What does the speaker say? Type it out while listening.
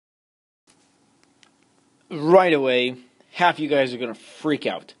right away, half you guys are going to freak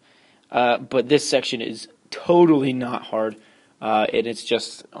out. But this section is totally not hard, and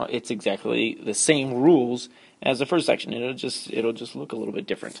it's exactly the same rules as the first section. It'll just look a little bit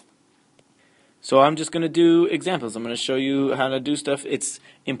different. So I'm just going to do examples. I'm going to show you how to do stuff. It's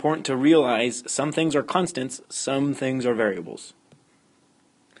important to realize some things are constants, some things are variables.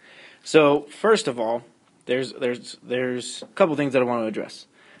 So first of all, there's a couple things that I want to address.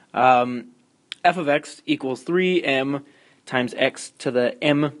 F of x equals 3m times x to the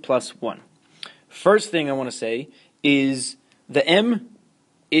m plus 1. First thing I want to say is the m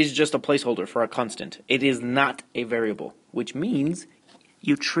is just a placeholder for a constant. It is not a variable, which means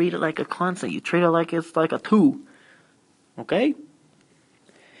you treat it like a constant. You treat it like it's like a 2. Okay?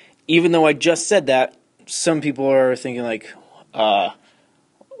 Even though I just said that, some people are thinking like, what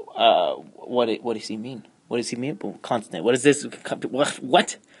does he mean? What does he mean? Constant. What is this?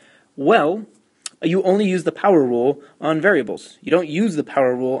 What? Well, you only use the power rule on variables. You don't use the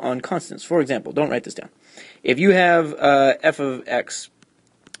power rule on constants. For example, don't write this down. If you have f of x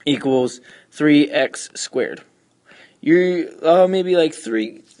equals 3x squared, you're maybe like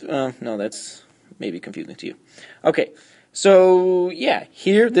 3. No, that's maybe confusing to you. Okay, so yeah,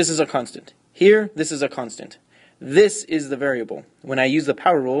 here this is a constant. Here this is a constant. This is the variable. When I use the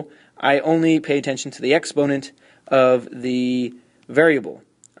power rule, I only pay attention to the exponent of the variable.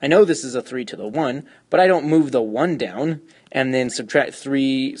 I know this is a 3 to the 1, but I don't move the 1 down and then subtract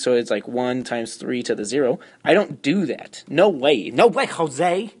 3, so it's like 1 times 3 to the 0. I don't do that. No way. No way,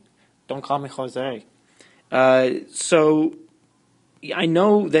 Jose. Don't call me Jose. So I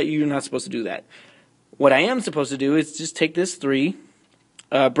know that you're not supposed to do that. What I am supposed to do is just take this 3,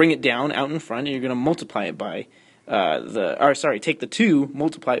 bring it down out in front, and you're going to multiply it by take the 2,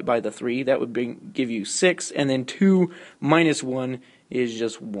 multiply it by the 3. That would give you 6, and then 2 minus 1 is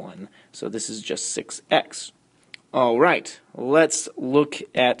just 1. So this is just 6x. All right, let's look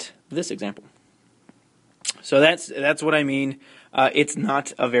at this example. So that's what I mean. It's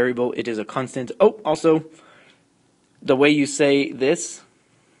not a variable. It is a constant. Oh, also, the way you say this,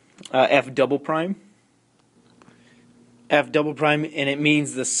 f double prime, and it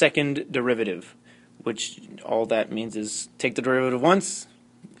means the second derivative, which all that means is take the derivative once,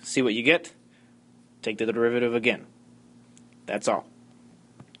 see what you get, take the derivative again. That's all.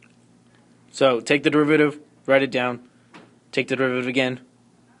 So take the derivative, write it down, take the derivative again.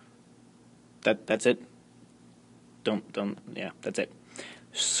 That's it. Yeah, that's it.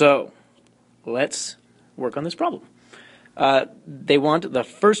 So let's work on this problem. They want the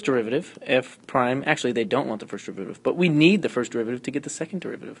first derivative, f prime. Actually, they don't want the first derivative, but we need the first derivative to get the second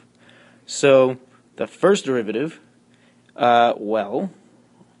derivative. So the first derivative, well,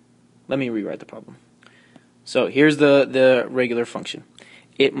 let me rewrite the problem. So here's the regular function.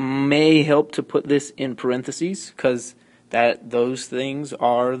 It may help to put this in parentheses because those things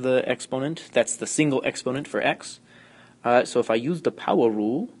are the exponent. That's the single exponent for x. So if I use the power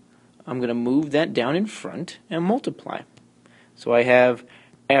rule, I'm going to move that down in front and multiply. So I have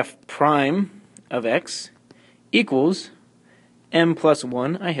f prime of x equals m plus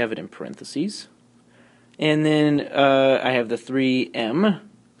 1. I have it in parentheses. And then I have the 3m,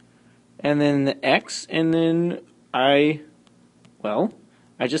 and then the x, and then I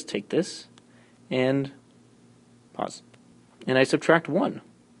just take this and pause. And I subtract 1,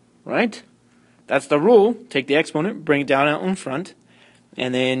 right? That's the rule. Take the exponent, bring it down out in front,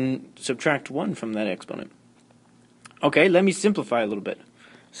 and then subtract 1 from that exponent. Okay, let me simplify a little bit.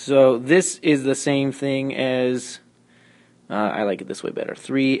 So this is the same thing as, I like it this way better,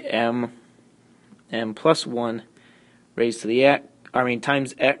 3m plus 1 raised to the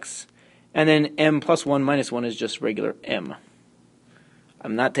times x, and then m plus 1 minus 1 is just regular m.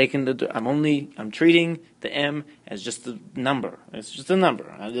 I'm not taking I'm treating the m as just a number. It's just a number.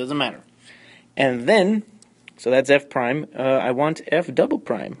 It doesn't matter. And then, so that's f prime. I want f double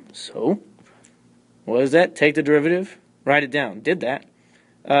prime. So, what is that? Take the derivative, write it down. Did that.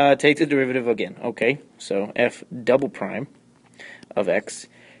 Take the derivative again. Okay, so f double prime of x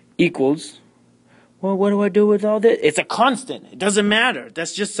equals, well, what do I do with all this? It's a constant. It doesn't matter.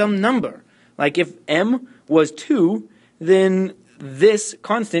 That's just some number. Like if m was 2, then this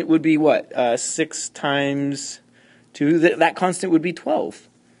constant would be what? 6 times 2. That constant would be 12.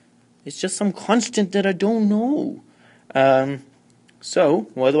 It's just some constant that I don't know. So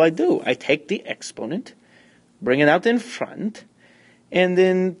what do? I take the exponent, bring it out in front, and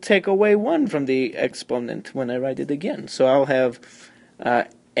then take away 1 from the exponent when I write it again. So I'll have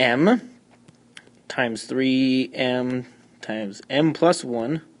m times 3m times m plus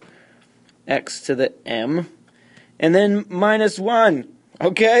 1 x to the m, and then minus 1.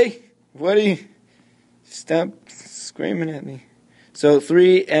 Okay? What do you... Stop screaming at me. So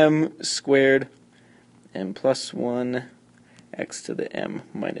 3m squared m plus 1 x to the m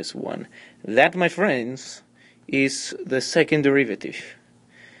minus 1. That, my friends, is the second derivative.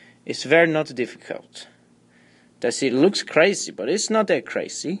 It's very not difficult. It looks crazy, but it's not that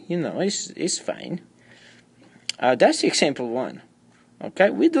crazy. You know, it's fine. That's example 1. Okay,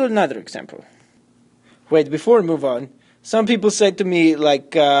 we do another example. Wait, before we move on, some people say to me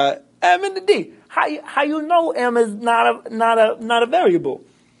like, M and the D. How you know M is not a variable?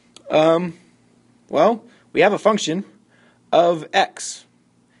 Well, we have a function of x.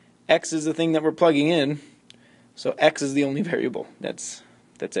 X is the thing that we're plugging in, so x is the only variable. That's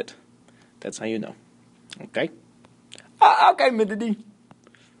it. That's how you know. Okay. Okay, Middy.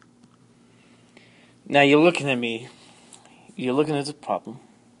 Now you're looking at me. You're looking at the problem.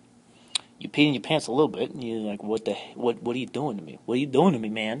 You peed in your pants a little bit, and you're like, "What are you doing to me? What are you doing to me,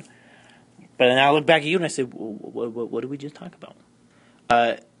 man?" But then I look back at you and I say, "What did we just talk about?"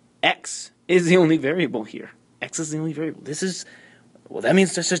 X is the only variable here. X is the only variable. That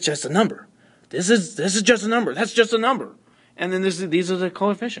means this is just a number. This is just a number. That's just a number. And then these are the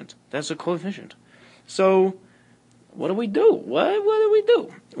coefficients. That's a coefficient. So what do we do? What do we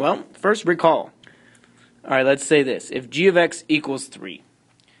do? Well, first recall. All right, let's say this. If g of x equals 3,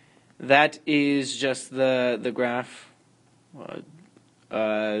 that is just the graph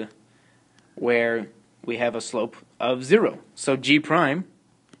where we have a slope of 0. So g prime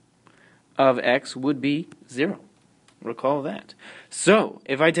of x would be 0. Recall that. So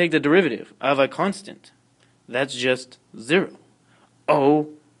if I take the derivative of a constant, that's just 0. Oh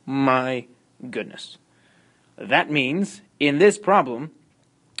my goodness. That means in this problem,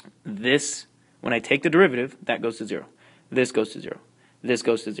 when I take the derivative, that goes to 0. This goes to 0. This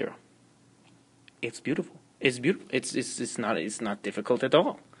goes to 0. It's beautiful. It's beautiful. It's not difficult at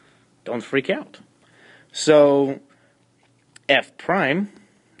all. Don't freak out. So f prime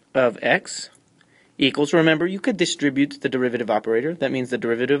of x equals, remember, you could distribute the derivative operator. That means the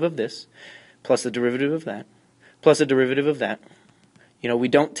derivative of this plus the derivative of that plus the derivative of that. You know, we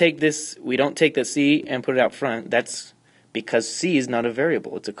don't take the c and put it out front. That's because c is not a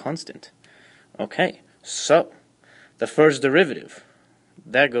variable. It's a constant. Okay, so the first derivative,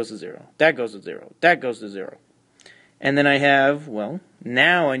 that goes to 0. That goes to 0. That goes to 0. And then I have, well,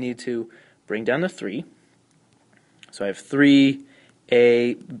 now I need to bring down the 3. So I have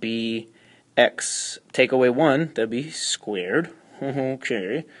 3ab x, take away 1, that'd be squared.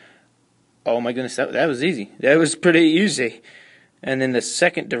 Okay. Oh my goodness, that was easy. That was pretty easy. And then the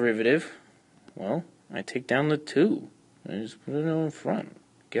second derivative, well, I take down the 2. I just put it in front.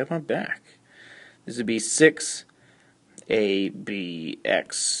 Get my back. This would be 6abx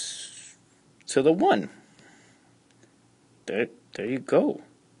to the 1. There you go.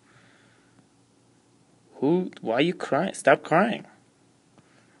 Why are you crying? Stop crying.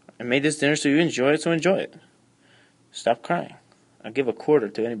 I made this dinner so you enjoy it, so enjoy it. Stop crying. I'll give a quarter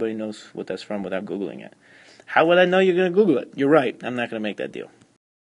to anybody who knows what that's from without Googling it. How would I know you're going to Google it? You're right. I'm not going to make that deal.